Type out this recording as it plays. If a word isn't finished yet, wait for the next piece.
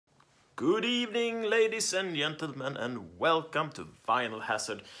Good evening, ladies and gentlemen, and welcome to Vinyl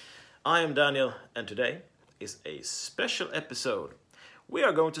Hazard. I am Daniel, and today is a special episode. We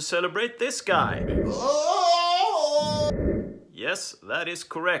are going to celebrate this guy. Yes, that is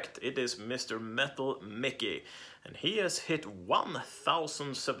correct. It is Mr. Metal Mickey, and he has hit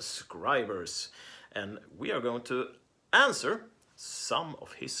 1,000 subscribers, and we are going to answer some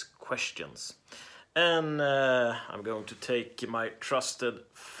of his questions. And I'm going to take my trusted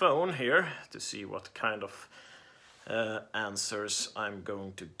phone here to see what kind of answers I'm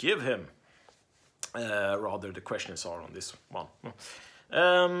going to give him. Rather, the questions are on this one.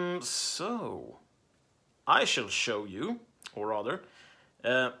 So, I shall show you, or rather,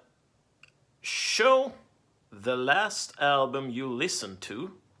 show the last album you listened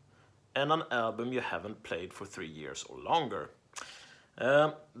to and an album you haven't played for 3 years or longer.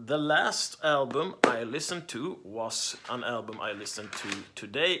 The last album I listened to was an album I listened to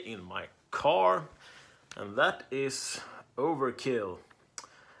today in my car, and that is Overkill,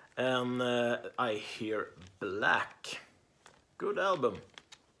 and I Hear Black. Good album.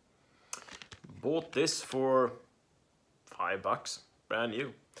 Bought this for $5, brand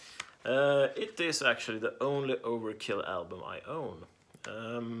new. It is actually the only Overkill album I own.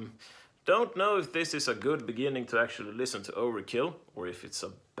 Don't know if this is a good beginning to actually listen to Overkill, or if it's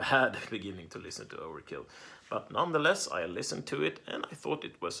a bad beginning to listen to Overkill. But nonetheless, I listened to it and I thought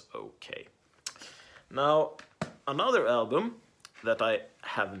it was okay. Now, another album that I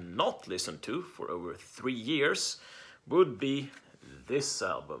have not listened to for over 3 years would be this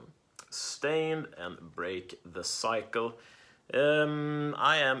album, Stained and Break the Cycle.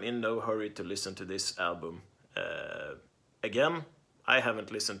 I am in no hurry to listen to this album again. I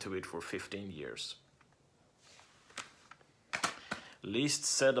haven't listened to it for 15 years. Least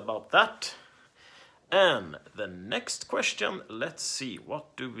said about that. And the next question, let's see,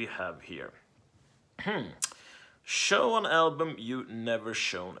 what do we have here? Show an album you never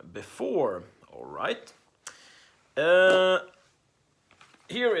shown before. All right.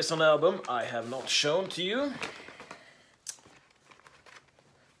 Here is an album I have not shown to you.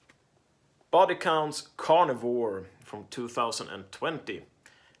 Body Count's Carnivore from 2020.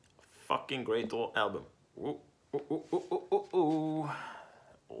 Fucking great old album. Ooh, ooh, ooh, ooh, ooh, ooh.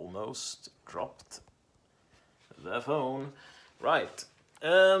 Almost dropped the phone. Right.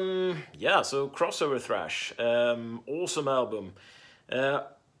 Yeah, so crossover thrash. Awesome album.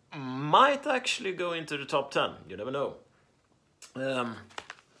 Might actually go into the top 10. You never know.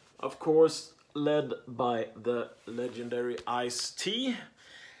 Of course, led by the legendary Ice-T.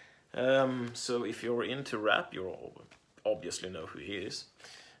 So if you're into rap, you obviously know who he is.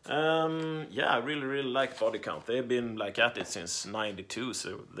 Yeah, I really like Body Count. They've been like at it since '92,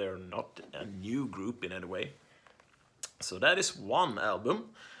 so they're not a new group in any way. So that is one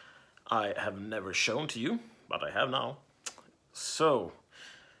album I have never shown to you, but I have now. So,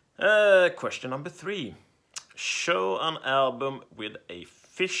 question number 3. Show an album with a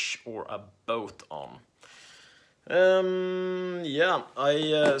fish or a boat on.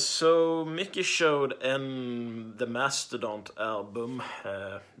 Yeah, so Mickey showed the Mastodon album,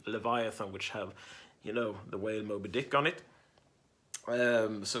 Leviathan, which have, you know, the whale Moby Dick on it.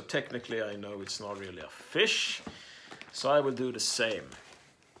 So technically I know it's not really a fish, so I will do the same.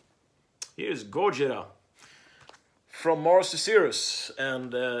 Here's Gojira from Mars to Sirius,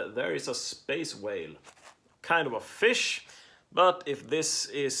 and there is a space whale, kind of a fish, but if this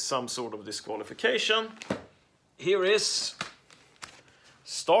is some sort of disqualification, here is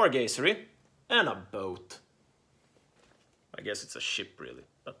Stargazery and a boat. I guess it's a ship really,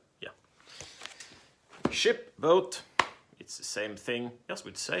 but yeah. Ship, boat, it's the same thing, just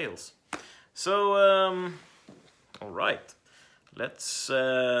with sails. So, all right, let's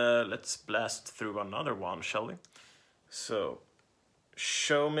blast through another one, shall we? So,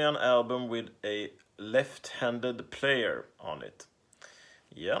 show me an album with a left-handed player on it.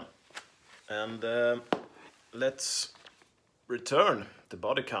 Yeah, and let's return to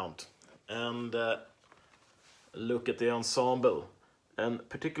Body Count and look at the ensemble, and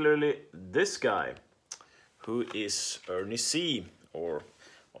particularly this guy, who is Ernie C, or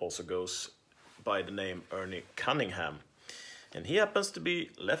also goes by the name Ernie Cunningham, and he happens to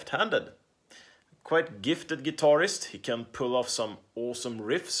be left-handed. Quite gifted guitarist. He can pull off some awesome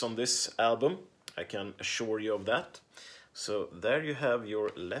riffs on this album, I can assure you of that. So there you have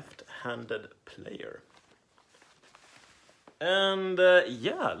your left-handed player. And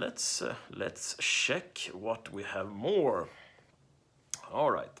yeah, let's check what we have more.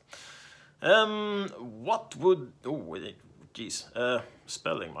 All right. What would... Oh, geez.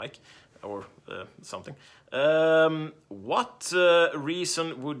 Spelling, Mike. or something. What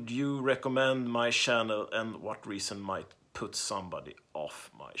reason would you recommend my channel, and what reason might put somebody off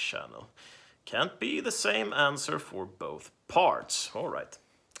my channel? Can't be the same answer for both parts. All right.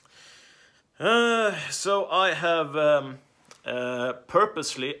 So I have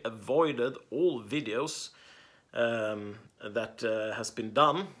purposely avoided all videos that has been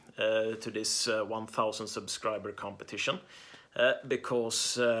done to this 1000 subscriber competition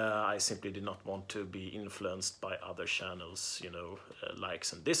because I simply did not want to be influenced by other channels, you know,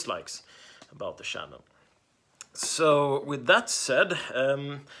 likes and dislikes about the channel. So with that said,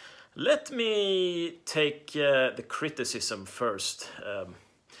 let me take the criticism first.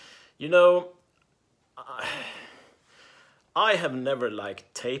 You know, I have never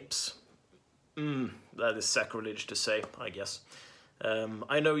liked tapes. That is sacrilege to say, I guess.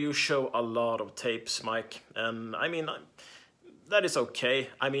 I know you show a lot of tapes, Mike, and I mean, that is okay.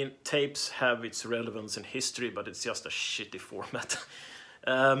 I mean, tapes have its relevance in history, but it's just a shitty format.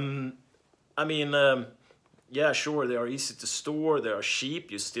 I mean, yeah, sure, they are easy to store, they are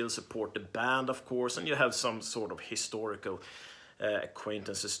cheap, you still support the band, of course, and you have some sort of historical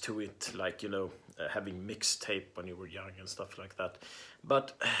acquaintances to it, like, you know, having mixtape when you were young and stuff like that.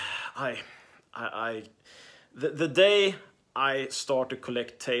 But the day I start to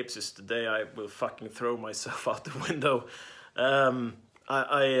collect tapes is the day I will fucking throw myself out the window. I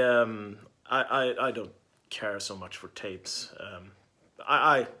don't care so much for tapes.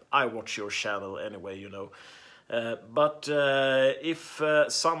 I watch your channel anyway, you know. But if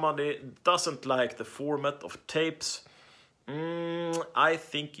somebody doesn't like the format of tapes, I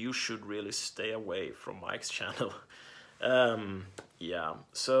think you should really stay away from Mike's channel. Yeah,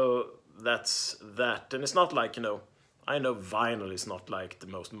 so that's that. And it's not like, you know, I know vinyl is not like the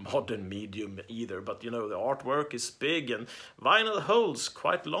most modern medium either, but, you know, the artwork is big and vinyl holds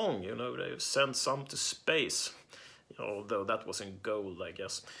quite long, you know, they've sent some to space, although that was in gold, I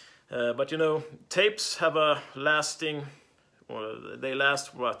guess. But, you know, tapes have a lasting, or they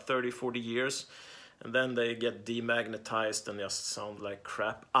last, what, 30-40 years, and then they get demagnetized and just sound like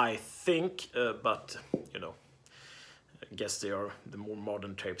crap, I think, but, you know, I guess they are, the more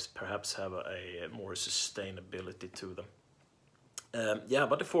modern tapes perhaps have a more sustainability to them. Yeah,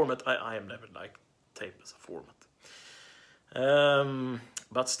 but the format, I have never liked tape as a format.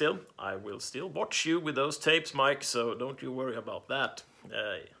 But still, I will still watch you with those tapes, Mike, so don't you worry about that.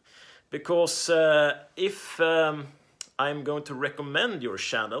 Because if I'm going to recommend your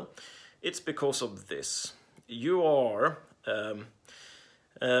channel, it's because of this. You are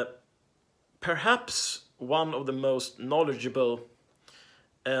perhaps one of the most knowledgeable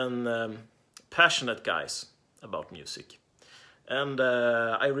and passionate guys about music. And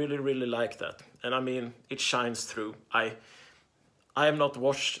I really, really like that. And I mean, it shines through. I have not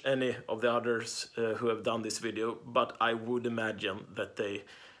watched any of the others who have done this video, but I would imagine that they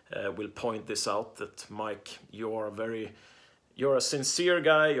will point this out, that Mike, you're a sincere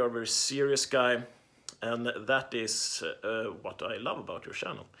guy, you're a very serious guy, and that is what I love about your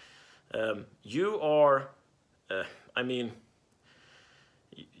channel. You are, I mean,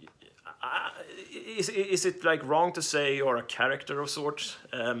 is it like wrong to say you're a character of sorts?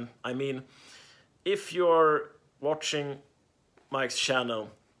 I mean, if you're watching Mike's channel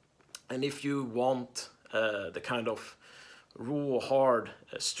and if you want the kind of raw, hard,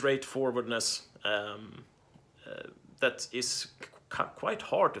 straightforwardness that is quite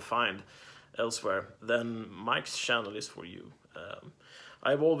hard to find elsewhere, then Mike's channel is for you.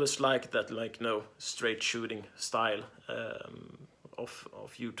 I've always liked that, like, no, straight shooting style of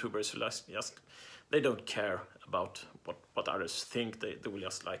YouTubers who just, they don't care about what others think. They will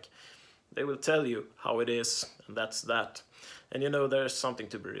just, like, they will tell you how it is, and that's that. And, you know, there's something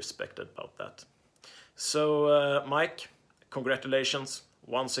to be respected about that. So, Mike, congratulations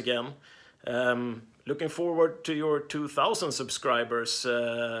once again. Looking forward to your 2,000 subscribers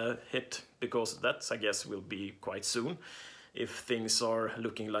hit, because that's, I guess, will be quite soon, if things are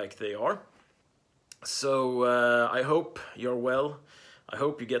looking like they are. So I hope you're well. I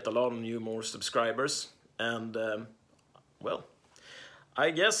hope you get a lot of more subscribers. And, well, I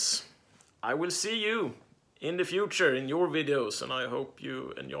guess I will see you in the future in your videos, and I hope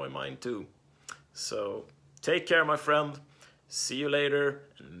you enjoy mine too. So take care, my friend. See you later,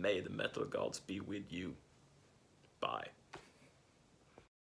 and may the metal gods be with you. Bye.